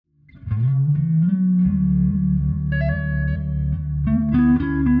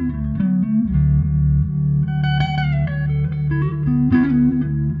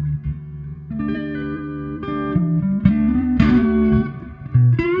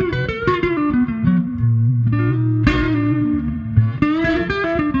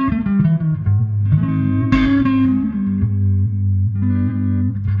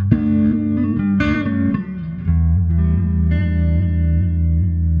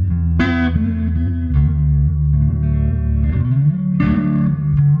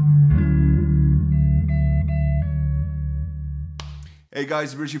Hey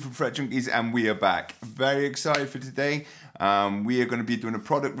guys, Richie from Fret Junkies, and we are back. Very excited for today. We are going to be doing a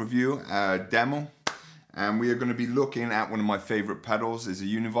product review, demo, and we are going to be looking at one of my favorite pedals. Is a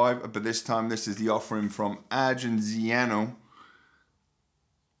UNIVIBE, but this time this is the offering from Argenziano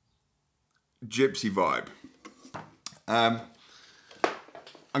Gypsy-Vibe.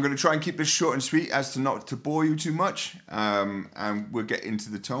 I'm going to try and keep this short and sweet as to not to bore you too much, and we'll get into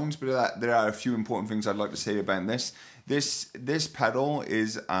the tones, but there are a few important things I'd like to say about this. This pedal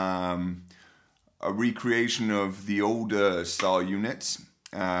is a recreation of the older style units.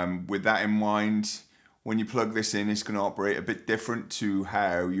 With that in mind, when you plug this in, it's going to operate a bit different to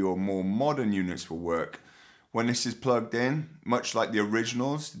how your more modern units will work. When this is plugged in, much like the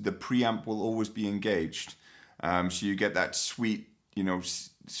originals, the preamp will always be engaged. So you get that sweet,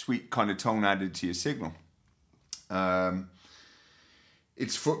 sweet kind of tone added to your signal.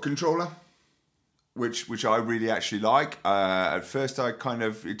 It's foot controller, which I really actually like. At first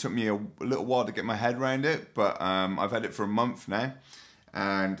it took me a little while to get my head around it, but I've had it for a month now,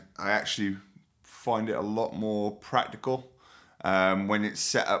 and I actually find it a lot more practical when it's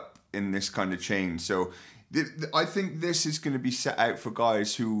set up in this kind of chain. So I think this is going to be set out for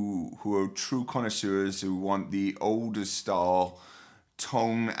guys who are true connoisseurs, who want the older style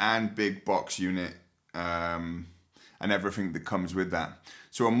tone and big box unit, and everything that comes with that.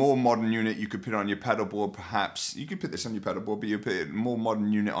 So a more modern unit you could put on your pedal board, perhaps. You could put this on your pedal board, but you put a more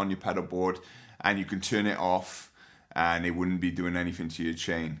modern unit on your pedal board and you can turn it off and it wouldn't be doing anything to your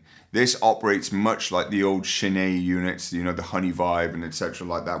chain. This operates much like the old Shin-Ei units, the UNIVIBE and etc.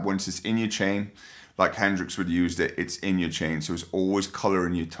 like that. Once it's in your chain, like Hendrix would have used it, it's in your chain. So it's always color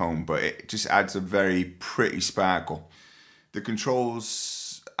in your tone, but it just adds a very pretty sparkle. The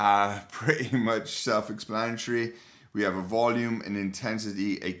controls are pretty much self-explanatory. We have a volume, an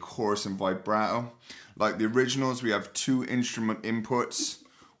intensity, a chorus, and vibrato. Like the originals, we have 2 instrument inputs,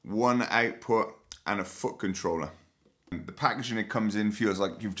 1 output, and a foot controller. The packaging it comes in feels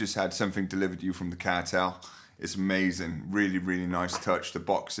like you've just had something delivered to you from the Cartel. It's amazing, really, really nice touch. The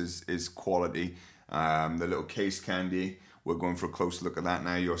box is quality. The little case candy, we're going for a close look at that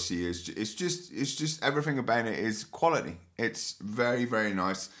now. You'll see it's just everything about it is quality. It's very, very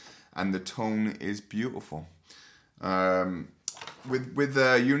nice, and the tone is beautiful. With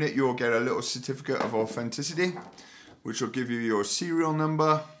the unit, you'll get a little certificate of authenticity, which will give you your serial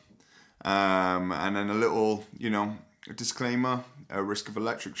number, and then a little, a disclaimer, a risk of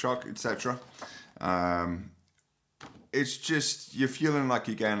electric shock, etc. It's just, you're feeling like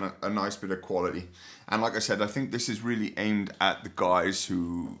you're getting a nice bit of quality. And like I said, I think this is really aimed at the guys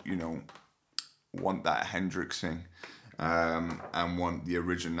who, want that Hendrix thing, and want the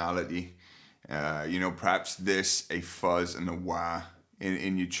originality. Perhaps this, a fuzz and a wah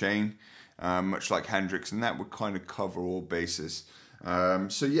in your chain, much like Hendrix, and that would kind of cover all bases.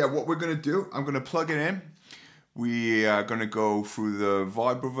 So yeah, what we're going to do, I'm going to plug it in. We are going to go through the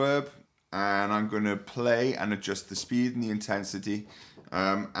Vibrato, and I'm going to play and adjust the speed and the intensity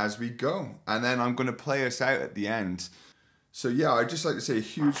as we go. And then I'm going to play us out at the end. So yeah, I'd just like to say a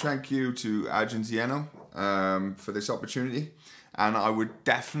huge thank you to Argenziano for this opportunity. And I would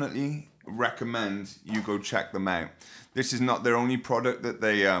definitely recommend you go check them out. This is not their only product that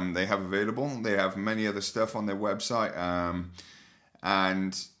they have available. They have many other stuff on their website,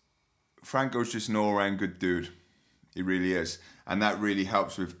 and Franco's just an all-around good dude. He really is, and that really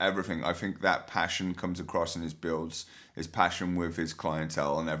helps with everything. I think that passion comes across in his builds, his passion with his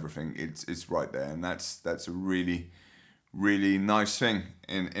clientele and everything. It's right there, and that's a really, really nice thing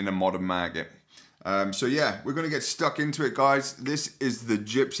in a modern market. So yeah, we're going to get stuck into it, guys. This is the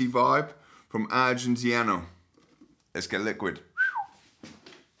Gypsy-Vibe from Argenziano. Let's get liquid.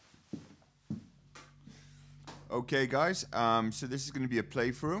 Okay, guys, so this is going to be a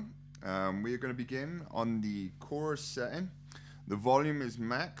playthrough. We are going to begin on the chorus setting. The volume is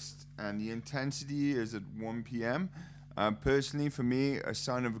maxed and the intensity is at 1 p.m. Personally, for me, a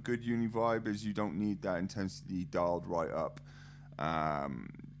sign of a good UNIVIBE is you don't need that intensity dialed right up.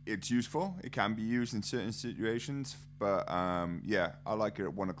 It's useful. It can be used in certain situations, but yeah, I like it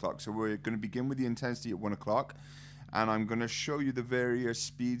at 1 o'clock. So we're going to begin with the intensity at 1 o'clock, and I'm going to show you the various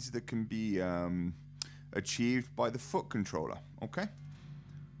speeds that can be achieved by the foot controller. Okay,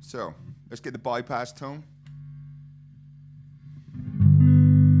 so let's get the bypass tone.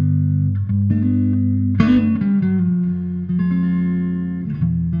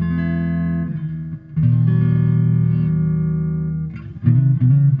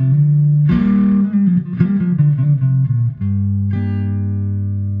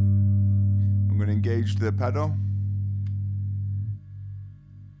 Engage the pedal.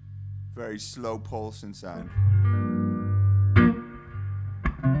 Very slow pulse and sound.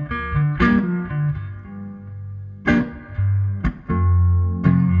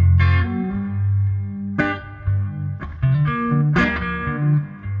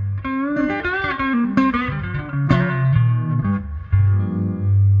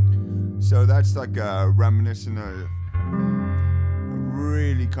 that's like reminiscent of a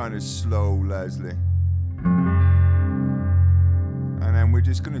really kind of slow Leslie. And then we're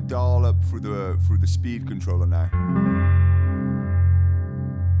just gonna dial up through the speed controller now.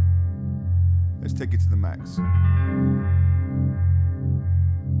 Let's take it to the max.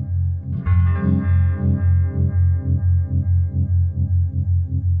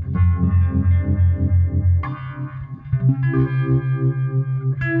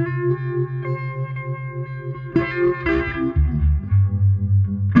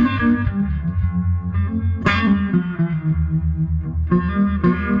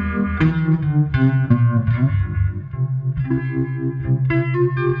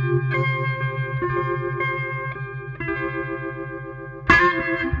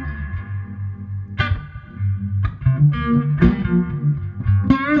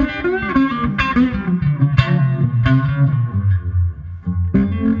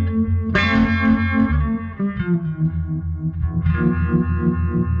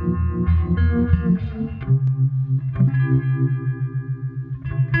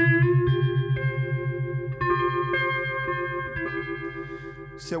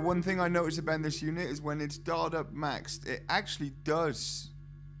 So one thing I noticed about this unit is when it's dialed up maxed, it actually does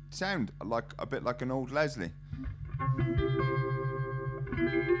sound like a bit like an old Leslie.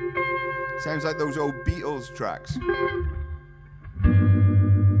 Sounds like those old Beatles tracks.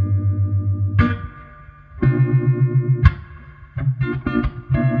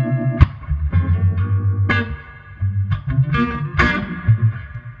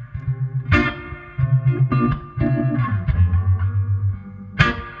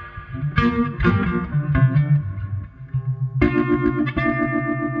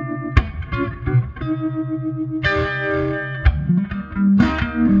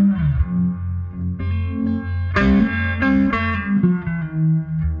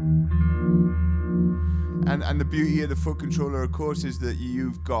 And the beauty of the foot controller, of course, is that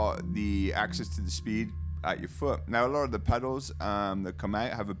you've got the access to the speed at your foot. Now, a lot of the pedals that come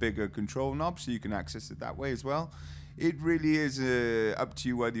out have a bigger control knob, so you can access it that way as well. It really is up to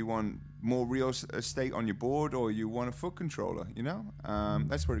you whether you want more real estate on your board or you want a foot controller, you know?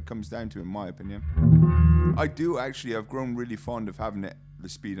 That's what it comes down to, in my opinion. I've grown really fond of having the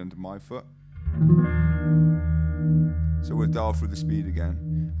speed under my foot. So we'll dial through the speed again.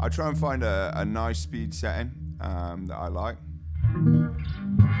 I'll try and find a nice speed setting that I like.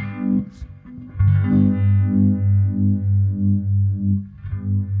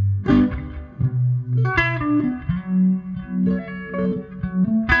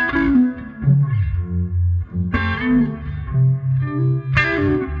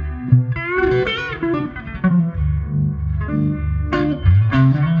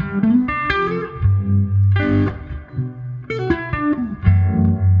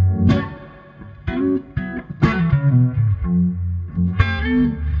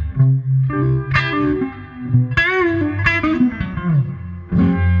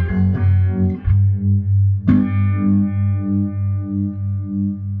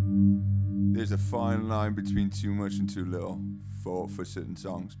 There's a fine line between too much and too little for certain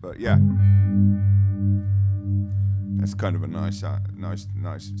songs, but yeah, that's kind of a nice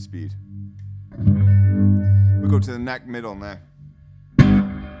speed. We'll go to the neck middle now.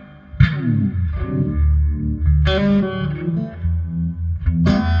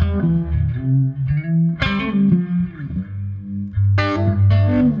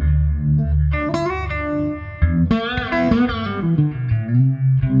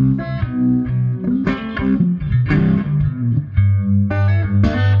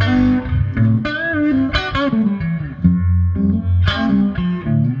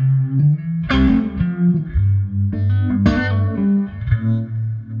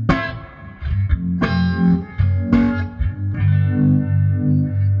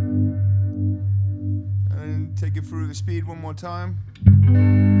 Take it through the speed one more time.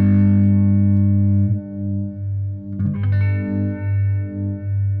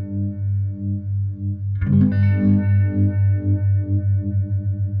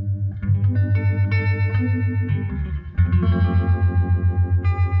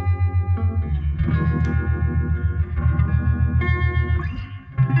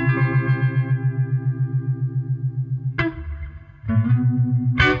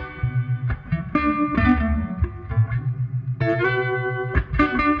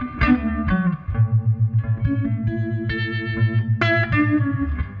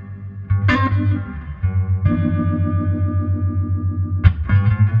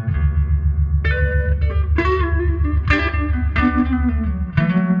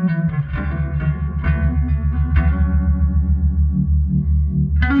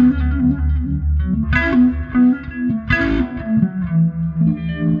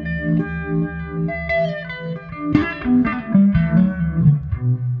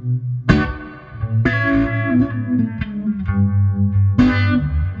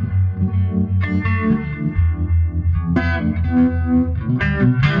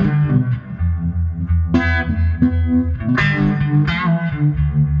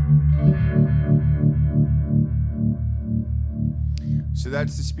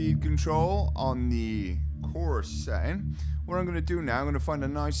 that's the speed control on the chorus setting. What I'm going to do now, I'm going to find a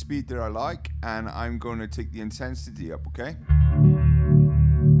nice speed that I like, and I'm going to take the intensity up, okay?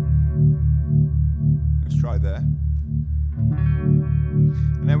 Let's try there.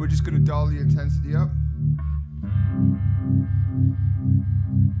 And then we're just going to dial the intensity up.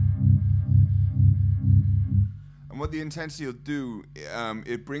 And what the intensity will do,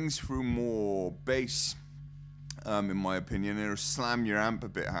 it brings through more bass, in my opinion. It'll slam your amp a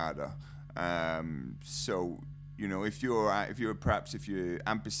bit harder. So, you know, if your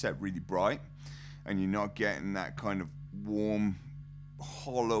amp is set really bright and you're not getting that kind of warm,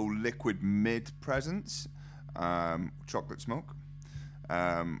 hollow, liquid mid presence, chocolate smoke,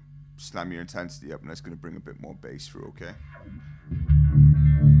 slam your intensity up, and that's going to bring a bit more bass through, okay?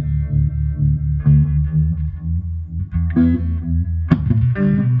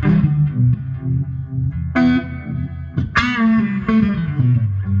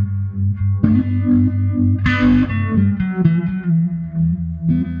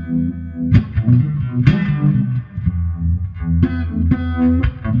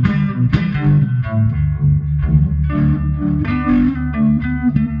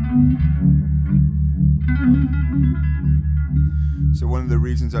 So one of the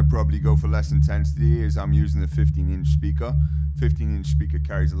reasons I probably go for less intensity is I'm using a 15-inch speaker. 15-inch speaker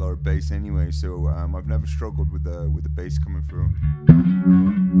carries a lot of bass anyway, so I've never struggled with the bass coming through.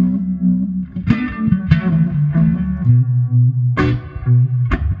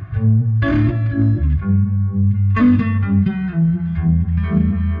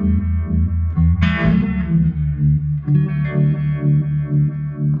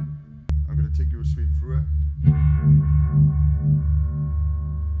 I'm going to take you a sweep through it.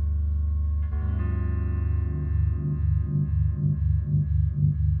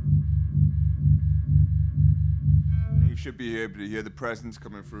 You should be able to hear the presence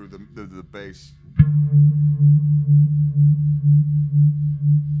coming through the bass.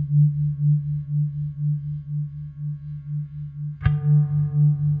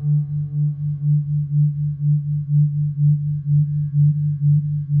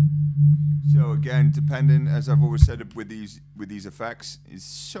 So again, dependent, as I've always said with these effects, is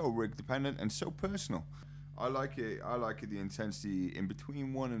so rig dependent and so personal. I like it the intensity in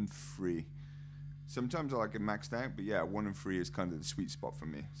between 1 and 3. Sometimes I like it maxed out, but yeah, 1 and 3 is kind of the sweet spot for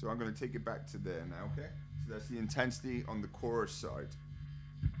me. So I'm going to take it back to there now, okay? So that's the intensity on the chorus side.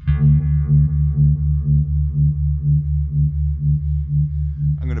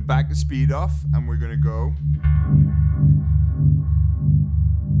 I'm going to back the speed off, and we're going to go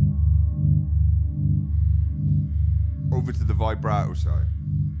over to the vibrato side.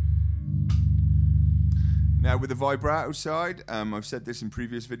 Now with the vibrato side, I've said this in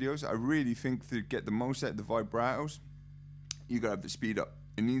previous videos, I really think to get the most out of the vibratos, you gotta have the speed up.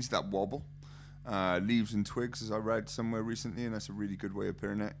 It needs that wobble. Leaves and twigs, as I read somewhere recently, and that's a really good way of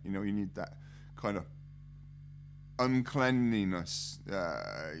putting it. You know, you need that kind of uncleanliness,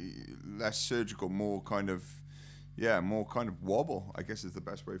 less surgical, more kind of wobble, I guess is the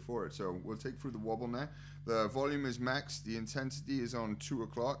best way for it. So we'll take through the wobble now. The volume is maxed, the intensity is on 2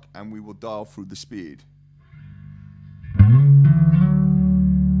 o'clock, and we will dial through the speed.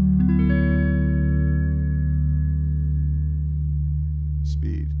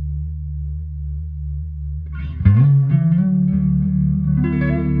 Speed.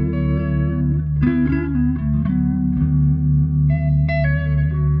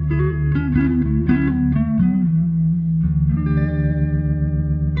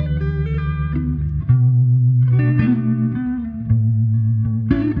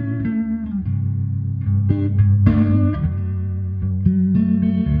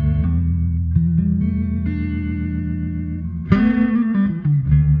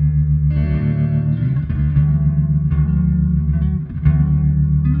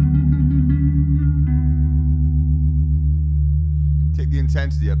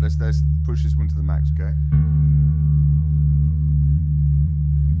 Intensity up. Let's push this one to the max, okay?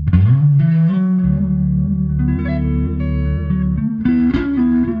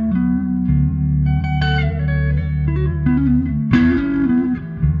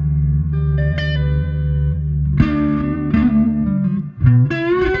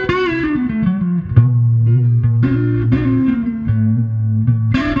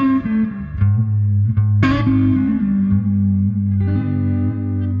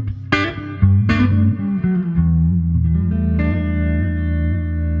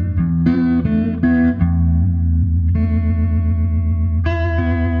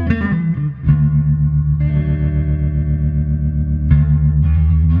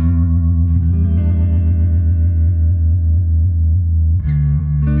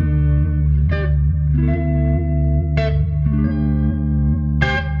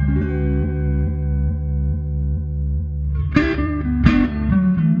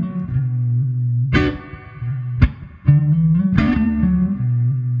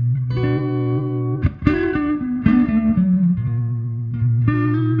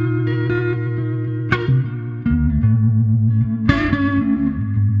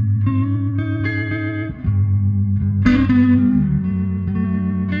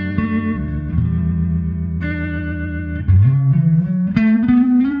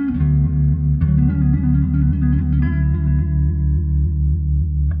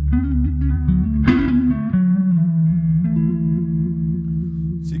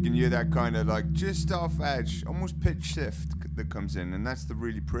 that kind of like just off edge, almost pitch shift that comes in, and that's the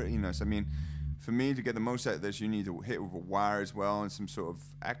really prettiness. I mean, for me to get the most out of this, you need to hit with a wire as well and some sort of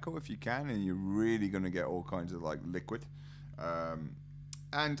echo if you can, and you're really going to get all kinds of like liquid.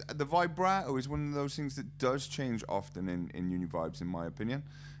 And the vibrato is one of those things that does change often in Univibes, in my opinion.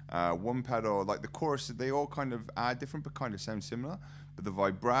 One pedal, like the chorus, they all kind of are different but kind of sound similar, but the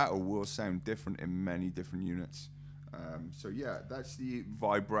vibrato will sound different in many different units. So yeah, that's the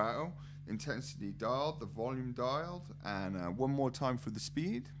vibrato. Intensity dialed, the volume dialed, and one more time for the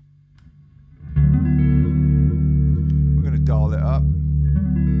speed. We're going to dial it up,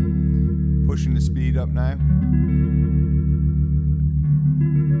 pushing the speed up now,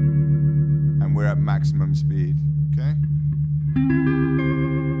 and we're at maximum speed, okay?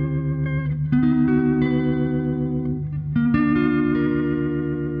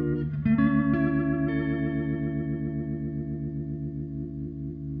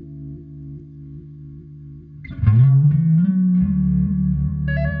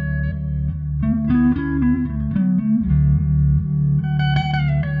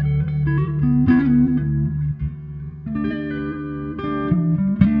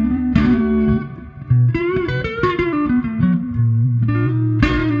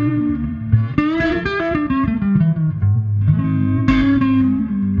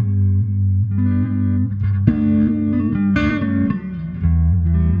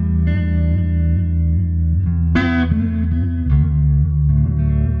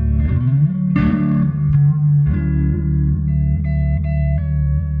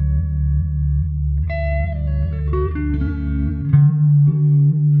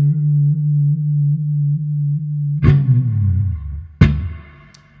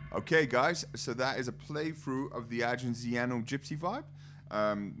 Okay guys, so that is a playthrough of the Argenziano Gypsy-Vibe.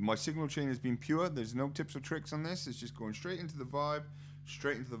 My signal chain has been pure, there's no tips or tricks on this, it's just going straight into the vibe,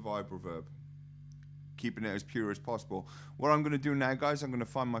 straight into the vibe reverb. Keeping it as pure as possible. What I'm going to do now guys, I'm going to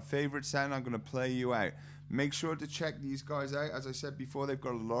find my favorite sound, I'm going to play you out. Make sure to check these guys out. As I said before, they've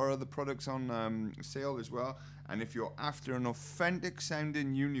got a lot of the products on sale as well. And if you're after an authentic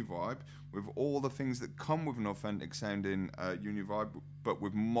sounding Univibe with all the things that come with an authentic sounding Univibe, but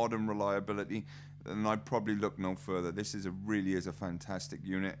with modern reliability, then I'd probably look no further. This really is a fantastic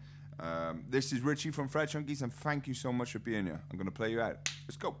unit. This is Richie from Fret Junkies, and thank you so much for being here. I'm going to play you out.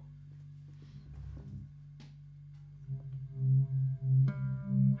 Let's go.